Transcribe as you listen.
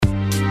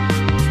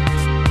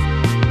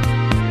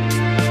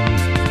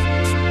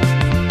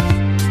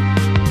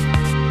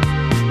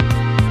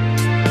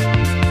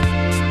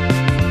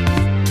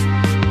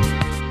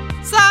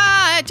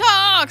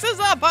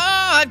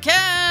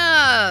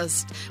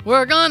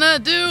We're gonna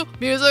do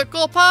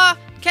musical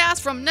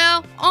podcast from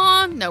now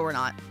on. No, we're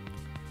not.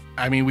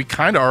 I mean, we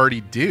kind of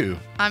already do.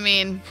 I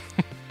mean,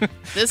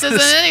 this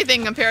isn't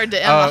anything compared to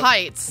In the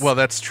Heights. Well,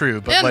 that's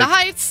true. But In the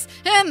Heights.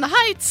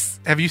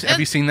 Have you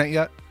seen that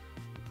yet?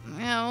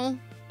 No.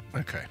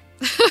 Okay.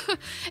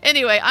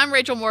 Anyway, I'm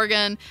Rachel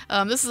Morgan.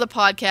 This is a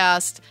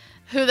podcast.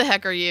 Who the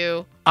heck are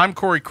you? I'm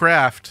Corey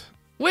Kraft.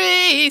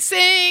 We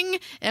sing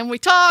and we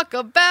talk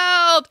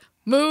about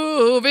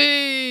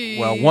movies.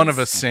 Well, one of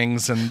us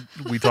sings and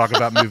we talk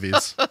about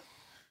movies.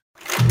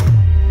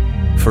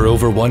 For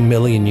over 1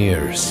 million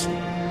years,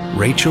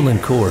 Rachel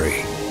and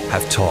Corey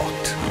have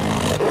talked.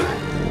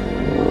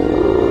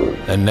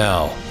 And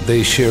now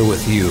they share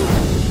with you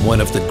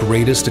one of the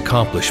greatest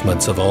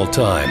accomplishments of all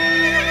time.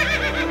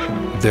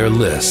 Their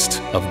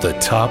list of the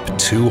top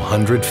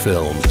 200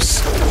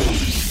 films.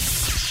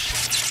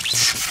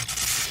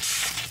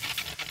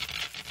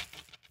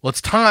 Well,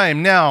 it's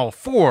time now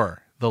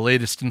for the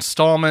latest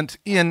installment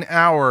in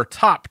our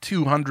top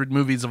 200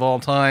 movies of all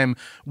time.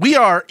 We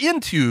are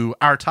into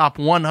our top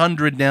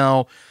 100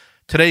 now.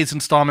 Today's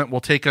installment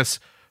will take us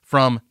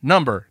from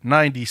number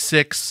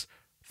 96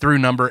 through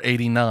number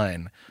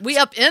 89. We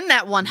up in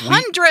that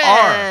 100. We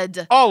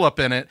are all up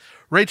in it.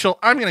 Rachel,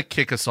 I'm going to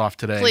kick us off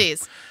today.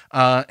 Please.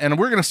 And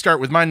we're going to start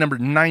with my number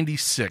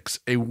 96,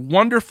 a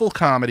wonderful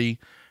comedy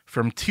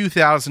from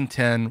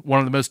 2010, one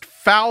of the most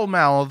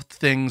foul-mouthed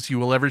things you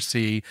will ever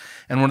see,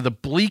 and one of the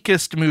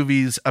bleakest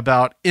movies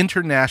about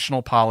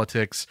international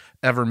politics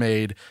ever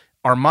made,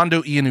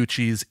 Armando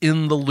Iannucci's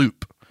In the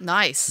Loop.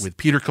 Nice. With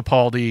Peter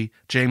Capaldi,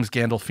 James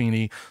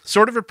Gandolfini,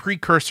 sort of a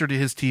precursor to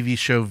his TV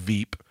show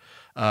Veep,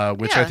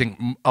 which I think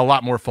a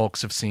lot more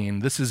folks have seen.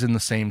 This is in the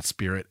same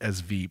spirit as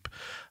Veep,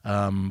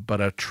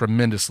 but a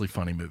tremendously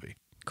funny movie.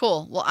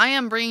 Cool. Well, I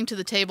am bringing to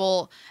the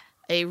table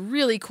a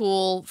really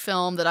cool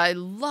film that I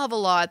love a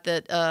lot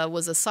that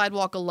was a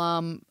Sidewalk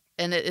alum,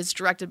 and it is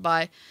directed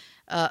by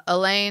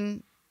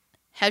Elaine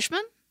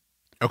Heshman.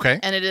 Okay.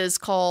 And it's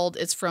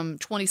from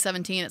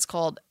 2017. It's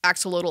called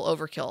Axolotl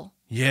Overkill.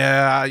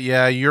 Yeah,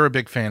 you're a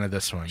big fan of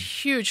this one.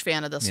 Huge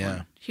fan of this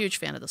one. Huge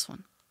fan of this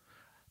one.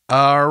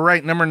 All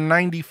right, number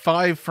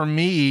 95 for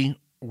me.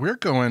 We're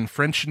going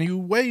French New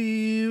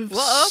Wave,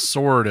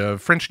 sort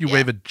of. French New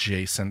Wave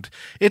adjacent.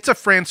 It's a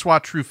Francois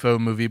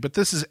Truffaut movie, but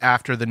this is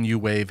after the New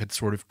Wave had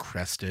sort of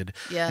crested.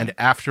 Yeah. And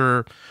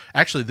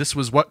actually, this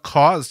was what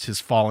caused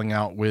his falling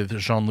out with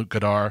Jean-Luc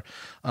Godard.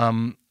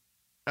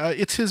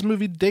 It's his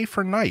movie Day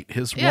for Night,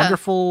 his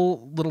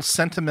wonderful little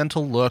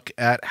sentimental look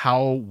at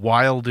how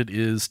wild it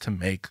is to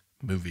make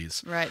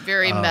movies. Right,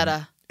 very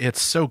meta.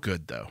 It's so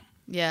good, though.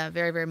 Yeah,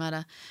 very, very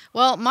meta.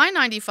 Well, my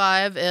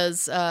 95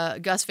 is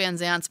Gus Van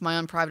Sant's My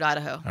Own Private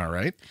Idaho. All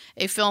right.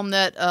 A film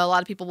that a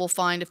lot of people will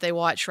find if they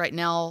watch right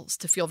now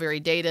to feel very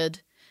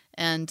dated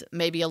and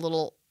maybe a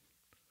little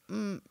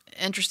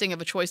interesting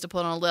of a choice to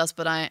put on a list,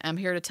 but I'm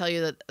here to tell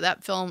you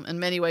that film in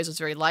many ways was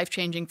very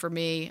life-changing for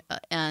me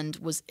and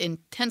was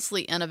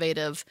intensely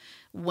innovative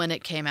when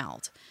it came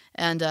out.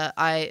 And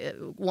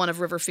one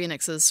of River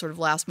Phoenix's sort of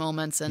last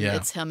moments, and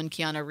it's him and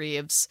Keanu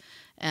Reeves,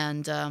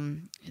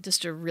 and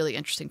just a really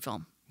interesting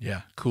film.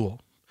 Yeah, cool.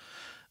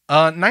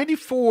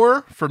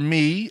 94 for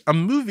me, a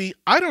movie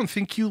I don't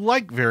think you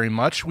like very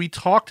much. We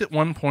talked at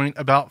one point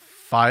about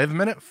 5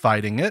 Minute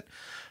Fighting It,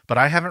 but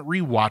I haven't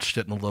rewatched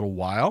it in a little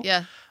while.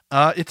 Yeah.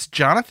 It's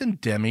Jonathan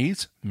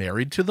Demme's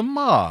Married to the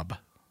Mob.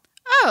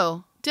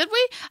 Oh, did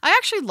we? I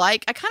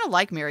kind of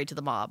like Married to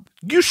the Mob.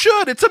 You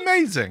should. It's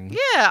amazing.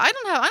 Yeah, I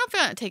don't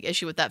feel I take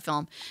issue with that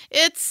film.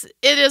 It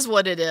is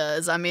what it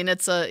is. I mean,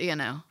 it's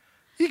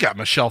You got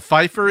Michelle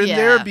Pfeiffer in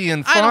there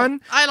being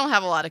fun. I don't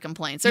have a lot of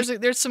complaints.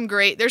 There's some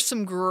great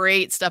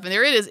stuff in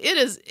there.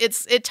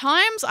 It's at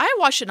times, I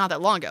watched it not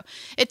that long ago.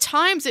 At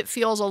times it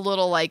feels a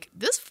little like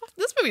this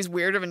movie's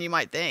weirder than you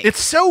might think.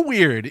 It's so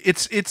weird.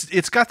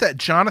 It's got that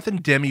Jonathan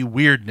Demme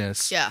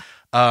weirdness. Yeah.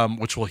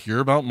 Which we'll hear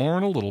about more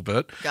in a little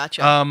bit.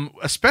 Gotcha.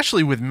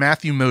 Especially with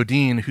Matthew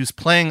Modine, who's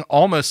playing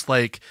almost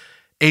like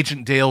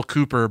Agent Dale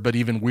Cooper, but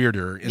even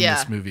weirder in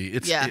this movie.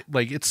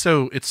 It's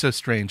so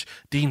strange.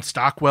 Dean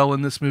Stockwell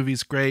in this movie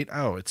is great.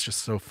 Oh, it's just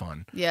so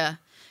fun. Yeah.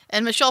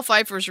 And Michelle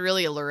Pfeiffer's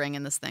really alluring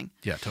in this thing.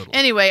 Yeah, totally.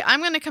 Anyway,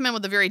 I'm going to come in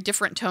with a very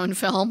different tone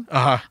film.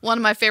 One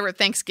of my favorite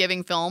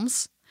Thanksgiving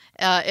films.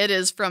 It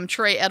is from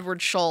Trey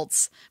Edward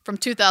Schultz from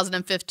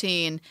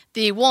 2015.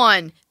 The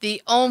one,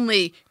 the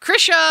only,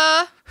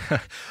 Krisha.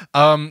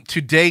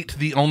 To date,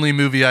 the only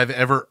movie I've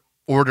ever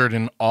ordered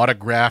an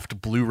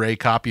autographed Blu-ray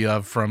copy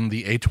of from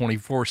the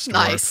A24 store.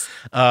 Nice.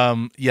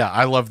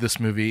 I love this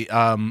movie.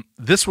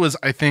 This was,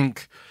 I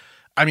think,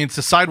 it's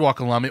a Sidewalk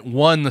alum. It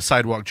won the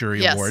Sidewalk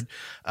Jury Award.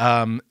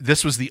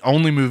 This was the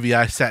only movie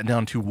I sat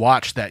down to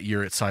watch that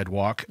year at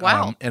Sidewalk.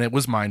 Wow. And it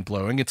was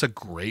mind-blowing. It's a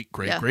great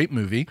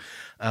movie.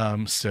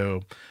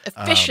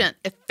 Efficient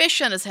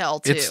as hell,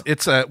 too.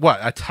 It's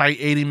a tight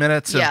 80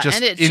 minutes of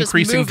just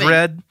increasing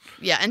thread.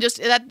 Yeah, and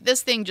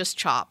this thing just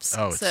chops.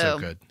 Oh, it's so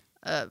good.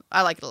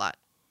 I like it a lot.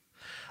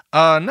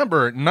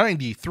 Number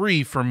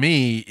 93 for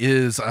me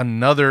is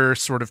another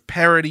sort of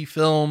parody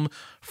film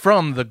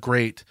from the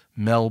great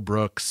Mel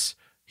Brooks,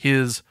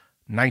 his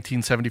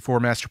 1974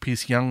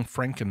 masterpiece Young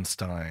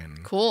Frankenstein.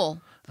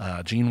 Cool.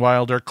 Gene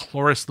Wilder,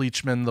 Cloris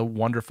Leachman, the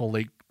wonderful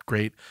late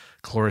great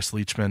Cloris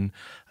Leachman.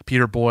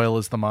 Peter Boyle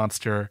is the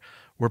monster.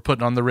 We're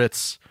putting on the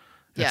Ritz,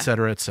 Yeah. et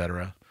cetera, et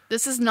cetera.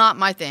 This is not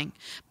my thing.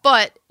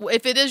 But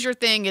if it is your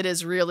thing, it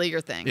is really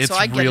your thing. It's so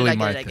I get really it,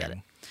 my I get it.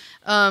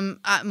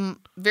 thing.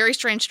 Very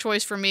strange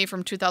choice for me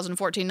from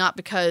 2014, not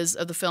because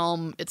of the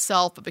film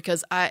itself, but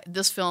because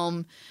this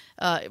film,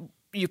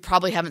 you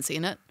probably haven't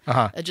seen it.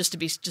 Just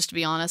to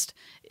be honest,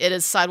 it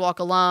is Sidewalk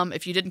alum.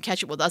 If you didn't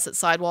catch it with us at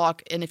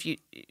Sidewalk, and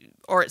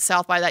or at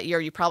South by that year,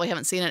 you probably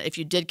haven't seen it. If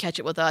you did catch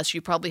it with us,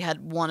 you probably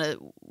had one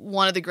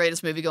of the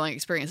greatest movie going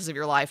experiences of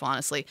your life,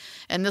 honestly.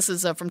 And this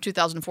is from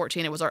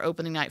 2014. It was our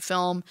opening night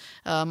film.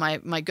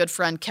 My good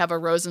friend Keva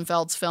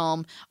Rosenfeld's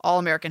film, All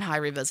American High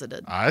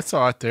Revisited. I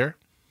saw it there.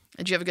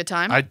 Did you have a good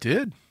time? I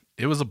did.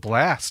 It was a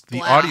blast. The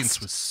Blast.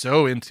 audience was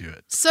so into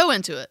it. So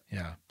into it.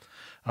 Yeah.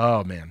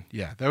 Oh, man.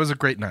 Yeah, that was a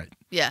great night.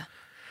 Yeah.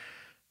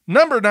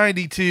 Number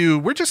 92.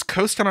 We're just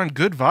coasting on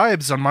good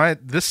vibes on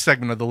this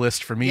segment of the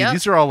list for me. Yep.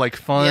 These are all like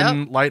fun,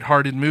 Yep.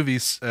 lighthearted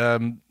movies.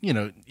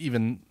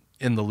 Even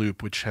In the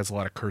Loop, which has a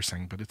lot of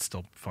cursing, but it's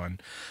still fun.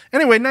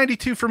 Anyway,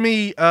 92 for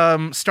me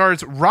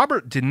stars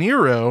Robert De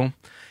Niro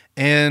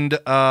and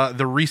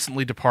the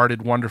recently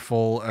departed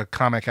wonderful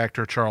comic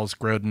actor Charles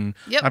Grodin.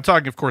 Yep. I'm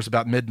talking, of course,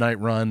 about Midnight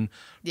Run.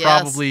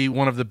 Yes. Probably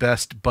one of the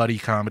best buddy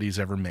comedies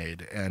ever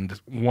made, and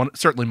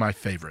certainly my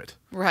favorite.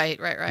 Right.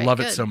 Love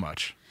Good. it so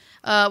much.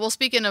 Well,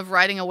 speaking of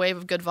riding a wave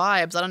of good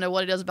vibes, I don't know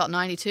what it is about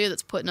 92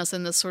 that's putting us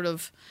in this sort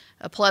of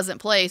a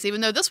pleasant place,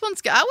 even though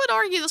I would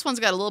argue this one's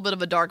got a little bit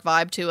of a dark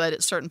vibe to it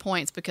at certain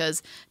points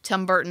because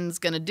Tim Burton's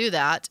going to do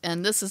that.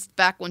 And this is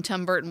back when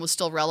Tim Burton was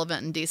still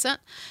relevant and decent.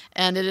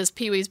 And it is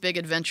Pee-wee's Big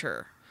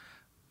Adventure.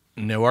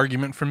 No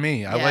argument from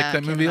me. I Yeah, like that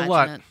can't movie a imagine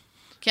lot. it.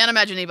 Can't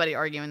imagine anybody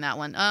arguing that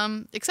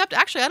one. Except,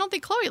 actually, I don't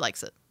think Chloe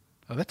likes it.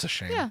 Oh, that's a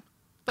shame. Yeah.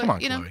 But, Come on,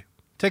 Chloe.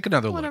 Take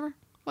another look.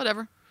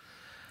 Whatever.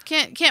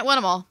 Can't win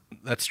them all.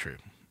 That's true.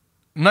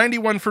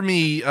 91 for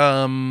me,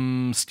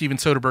 Steven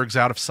Soderbergh's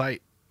Out of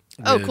Sight.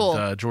 Oh, with,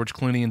 cool. George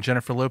Clooney and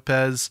Jennifer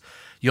Lopez.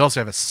 You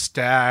also have a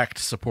stacked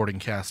supporting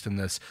cast in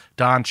this.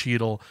 Don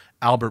Cheadle,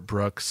 Albert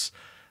Brooks,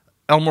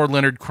 Elmore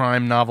Leonard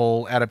crime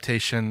novel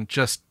adaptation.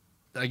 Just,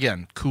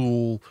 again,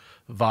 cool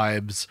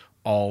vibes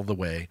all the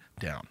way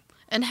down.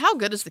 And how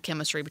good is the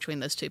chemistry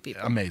between those two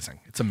people? Amazing.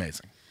 It's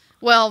amazing.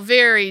 Well,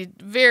 very,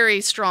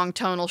 very strong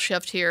tonal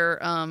shift here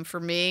for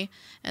me,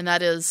 and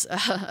that is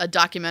a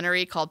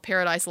documentary called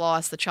Paradise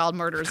Lost, The Child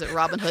Murders at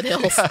Robin Hood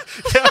Hills.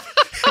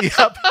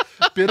 Yep.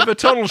 Bit of a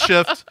tonal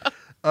shift.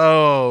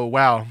 Oh,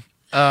 wow.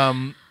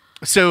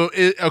 So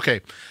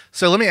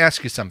let me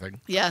ask you something.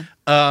 Yeah.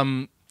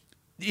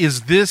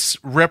 Is this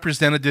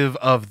representative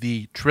of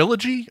the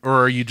trilogy,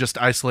 or are you just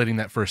isolating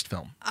that first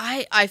film?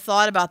 I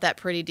thought about that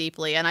pretty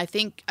deeply, and I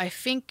think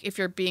if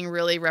you're being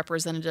really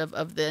representative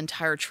of the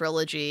entire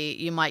trilogy,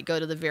 you might go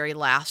to the very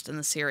last in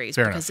the series.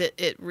 Fair because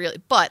it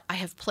really. But I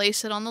have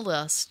placed it on the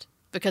list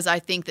because I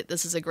think that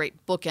this is a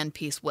great bookend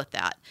piece with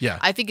that. Yeah.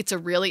 I think it's a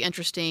really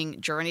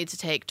interesting journey to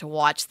take to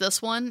watch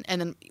this one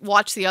and then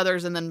watch the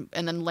others and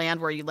then land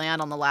where you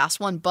land on the last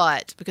one.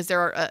 But because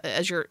there are,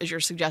 as you're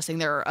suggesting,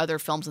 there are other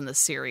films in this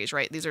series,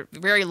 right? These are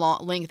very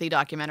long, lengthy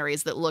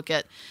documentaries that look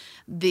at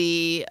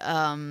the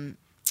how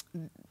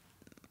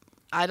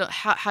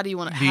do you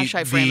want to how should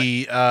I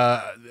frame it?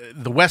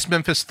 The West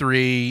Memphis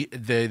Three.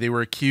 They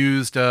were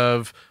accused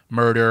of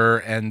murder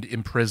and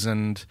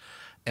imprisoned.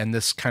 And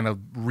this kind of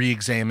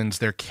re-examines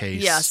their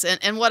case. Yes,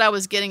 and what I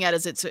was getting at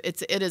is it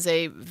is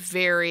a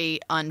very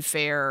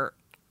unfair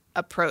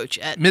approach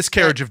at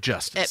miscarriage of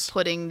justice at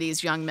putting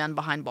these young men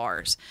behind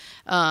bars,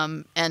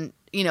 and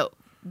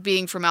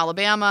being from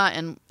Alabama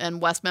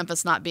and West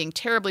Memphis not being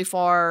terribly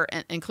far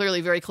and clearly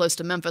very close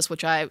to Memphis,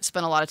 which I've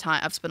spent a lot of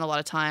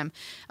time.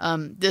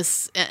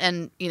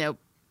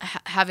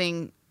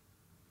 Having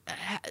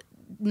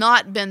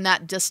not been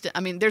that distant.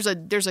 I mean, there's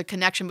a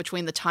connection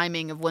between the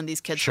timing of when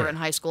these kids Sure. were in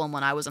high school and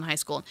when I was in high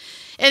school.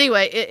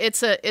 Anyway,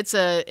 it's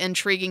a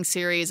intriguing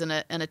series and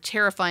a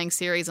terrifying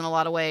series in a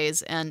lot of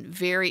ways, and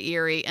very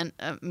eerie. And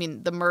I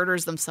mean, the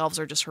murders themselves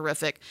are just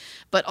horrific,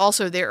 but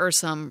also there are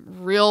some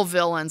real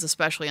villains,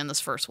 especially in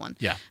this first one.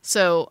 Yeah.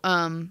 So,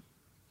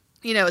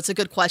 it's a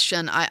good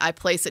question. I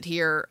place it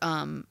here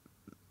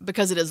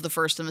because it is the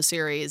first in the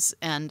series,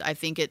 and I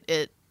think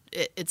it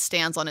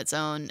stands on its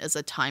own as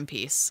a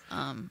timepiece.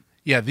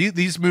 Yeah,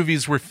 these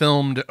movies were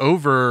filmed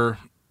over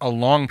a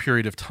long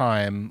period of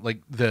time. Like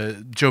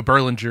the Joe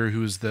Berlinger,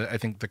 who's I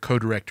think the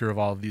co-director of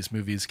all of these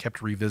movies,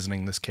 kept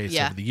revisiting this case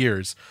Yeah. over the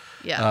years.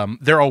 Yeah.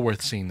 They're all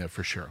worth seeing though,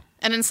 for sure.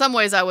 And in some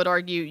ways, I would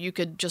argue you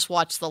could just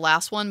watch the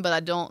last one,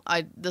 but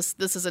this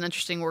is an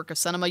interesting work of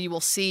cinema. You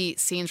will see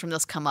scenes from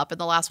this come up in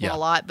the last one Yeah. a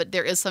lot, but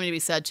there is something to be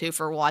said too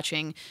for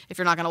watching, if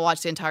you're not going to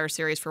watch the entire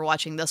series, for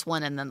watching this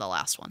one and then the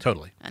last one.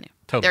 Totally. Anyway,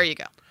 Totally. There you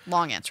go.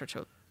 Long answer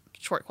to a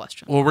short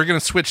question. Well, we're going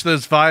to switch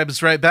those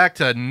vibes right back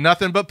to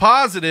nothing but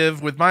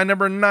positive with my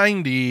number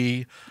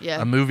 90.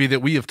 Yeah. A movie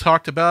that we have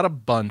talked about a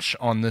bunch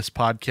on this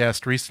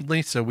podcast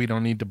recently, so we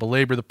don't need to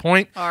belabor the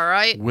point. All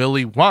right.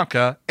 Willy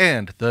Wonka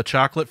and the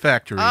Chocolate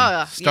Factory,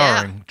 Oh,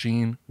 starring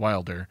Gene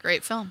Wilder.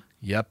 Great film.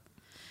 Yep.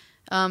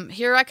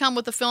 Here I come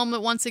with a film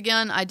that, once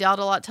again, I doubt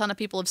a ton of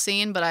people have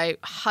seen, but I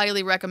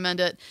highly recommend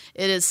it.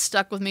 It has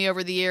stuck with me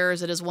over the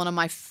years. It is one of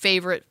my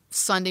favorite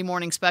Sunday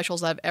morning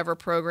specials I've ever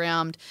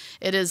programmed.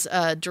 It is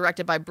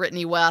directed by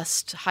Brittany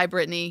West. Hi,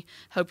 Brittany.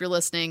 Hope you're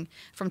listening.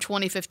 From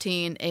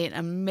 2015, an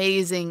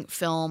amazing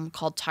film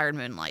called Tired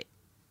Moonlight.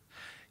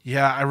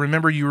 Yeah, I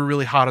remember you were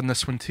really hot on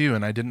this one too,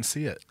 and I didn't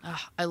see it.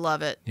 Oh, I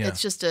love it. Yeah.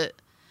 It's just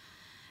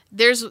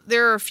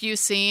there are a few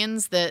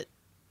scenes that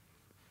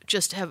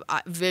just have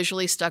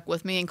visually stuck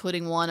with me,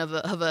 including one of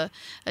a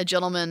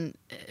gentleman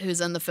who's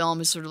in the film,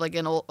 who's sort of like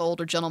an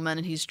older gentleman,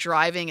 and he's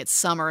driving. It's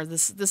summer.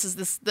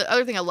 The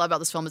other thing I love about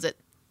this film is that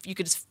you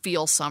could just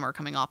feel summer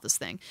coming off this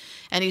thing.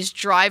 And he's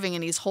driving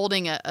and he's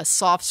holding a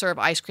soft serve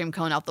ice cream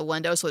cone out the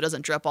window so it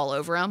doesn't drip all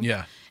over him.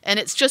 Yeah. And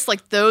it's just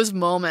like those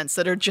moments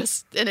that are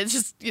just, and it's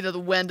just, the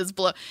wind is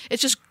blowing.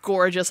 It's just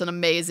gorgeous and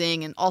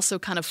amazing and also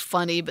kind of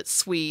funny but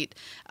sweet.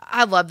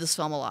 I love this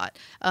film a lot.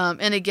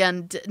 And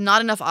again,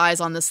 not enough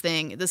eyes on this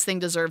thing. This thing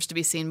deserves to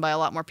be seen by a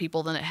lot more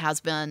people than it has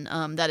been.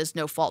 That is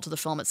no fault to the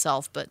film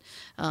itself, but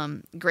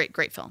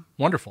great film.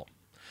 Wonderful.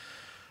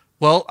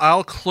 Well,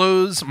 I'll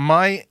close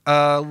my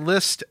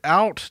list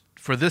out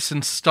for this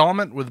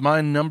installment with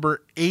my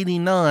number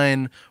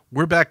 89.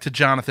 We're back to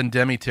Jonathan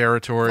Demme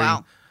territory.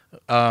 Wow.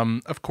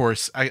 Of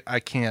course, I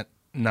can't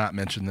not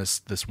mention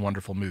this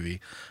wonderful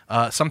movie,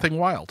 Something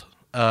Wild,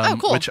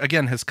 cool. which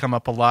again has come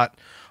up a lot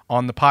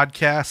on the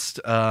podcast.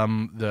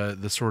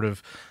 The sort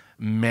of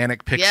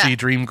manic pixie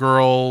dream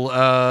girl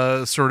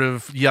sort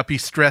of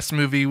yuppie stress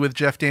movie with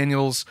Jeff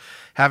Daniels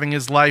having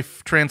his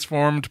life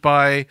transformed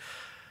by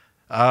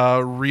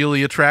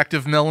really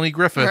attractive Melanie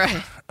Griffith.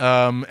 Right.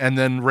 And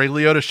then Ray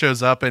Liotta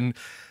shows up and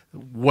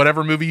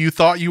whatever movie you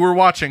thought you were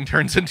watching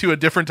turns into a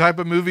different type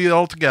of movie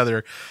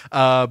altogether.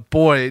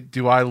 Boy,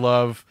 do I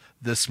love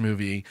this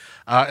movie.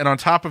 And on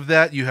top of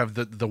that, you have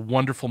the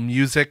wonderful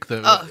music.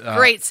 Great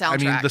soundtrack. I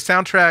mean, the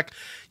soundtrack,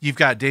 you've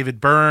got David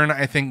Byrne,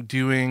 I think,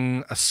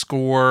 doing a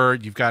score.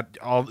 You've got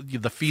all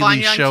the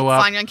Feelies show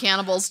up. Fine Young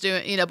Cannibals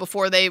doing,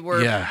 before they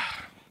were,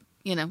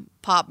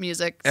 pop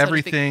music. So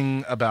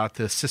everything about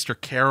this, Sister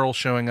Carol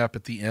showing up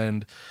at the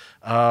end.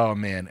 Oh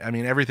man, I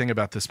mean, everything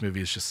about this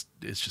movie is just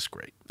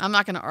great. I'm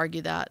not going to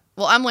argue that.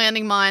 Well, I'm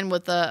landing mine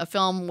with a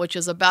film which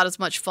is about as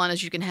much fun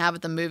as you can have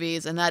at the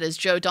movies, and that is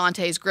Joe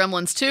Dante's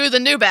Gremlins 2: The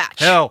New Batch.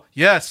 Hell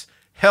yes.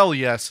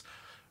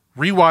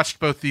 Rewatched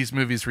both these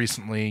movies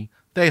recently.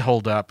 They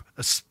hold up,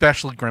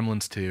 especially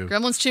Gremlins 2.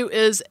 Gremlins 2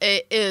 is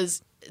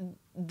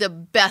the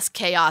best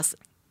chaos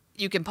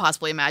you can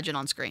possibly imagine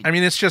on screen. I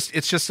mean, it's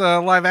just a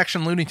live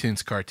action Looney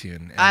Tunes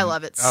cartoon. And, I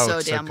love it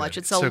it's damn much.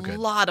 It's a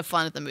lot of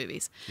fun at the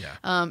movies.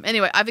 Yeah.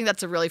 Anyway, I think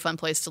that's a really fun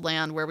place to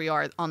land where we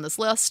are on this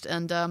list.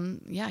 And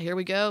here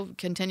we go,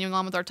 continuing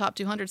on with our top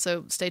 200.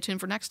 So stay tuned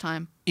for next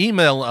time.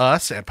 Email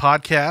us at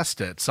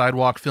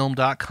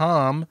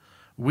podcast@sidewalkfilm.com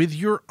with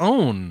your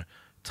own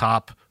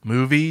top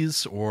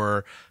movies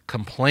or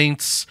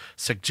complaints,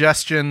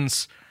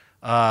 suggestions,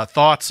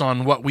 thoughts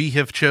on what we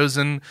have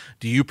chosen.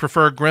 Do you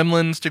prefer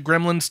Gremlins to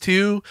Gremlins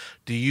 2?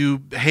 Do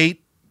you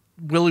hate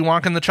Willy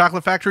Wonka and the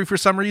Chocolate Factory for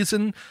some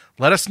reason?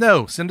 Let us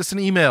know. Send us an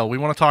email. We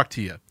want to talk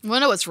to you. We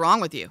want to know what's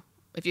wrong with you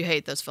if you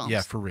hate those films.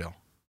 Yeah, for real.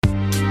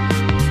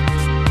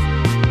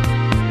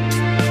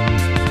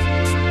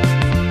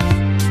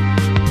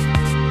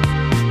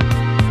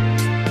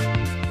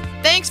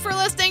 Thanks for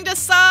listening to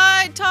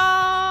Side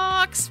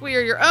Talks. We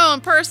are your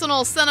own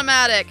personal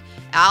cinematic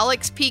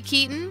Alex P.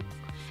 Keaton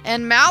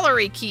and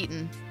Mallory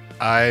Keaton.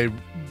 I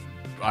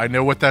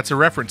know what that's a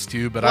reference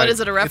to, but what is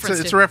it a reference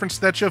to? It's a reference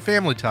to that show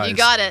Family Ties. You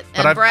got it.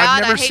 But and Brad,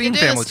 I've never I hate seen to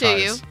do Family this to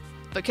Ties. you,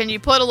 but can you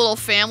put a little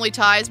Family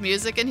Ties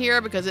music in here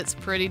because it's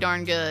pretty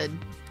darn good.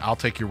 I'll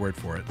take your word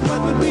for it.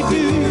 What would we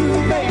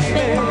do,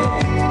 baby,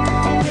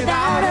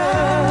 without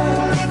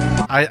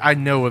us? I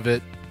know of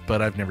it,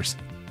 but I've never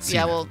seen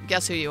Yeah, it. well,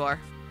 guess who you are.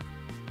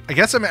 I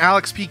guess I'm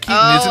Alex P. Keaton.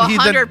 Oh, Isn't he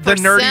the 100%.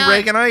 nerdy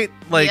Reaganite?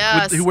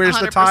 Yes, who wears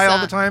the tie all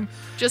the 100%. time?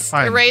 Just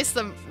Fine. erase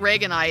the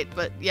Reaganite,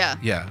 but yeah.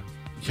 Yeah.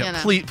 You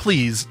know.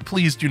 Please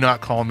do not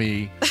call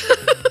me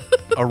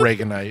a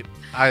Reaganite.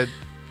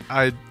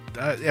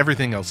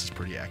 Everything else is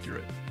pretty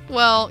accurate.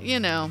 Well,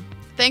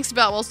 thanks to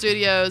Boutwell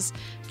Studios.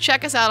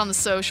 Check us out on the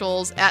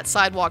socials at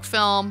Sidewalk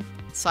Film,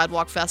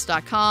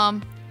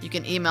 sidewalkfest.com. You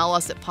can email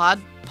us at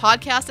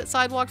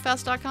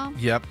podcast@sidewalkfest.com.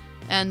 Yep.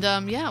 And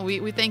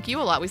we thank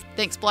you a lot. We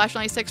thank Splash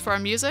 96 for our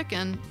music.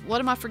 And what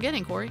am I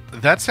forgetting, Corey?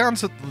 That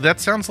sounds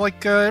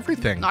like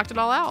everything. Knocked it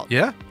all out.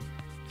 Yeah.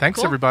 Thanks,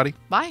 Cool. everybody.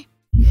 Bye.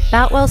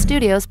 Boutwell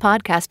Studios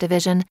Podcast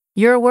Division.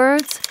 Your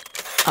words,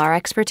 our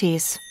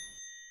expertise.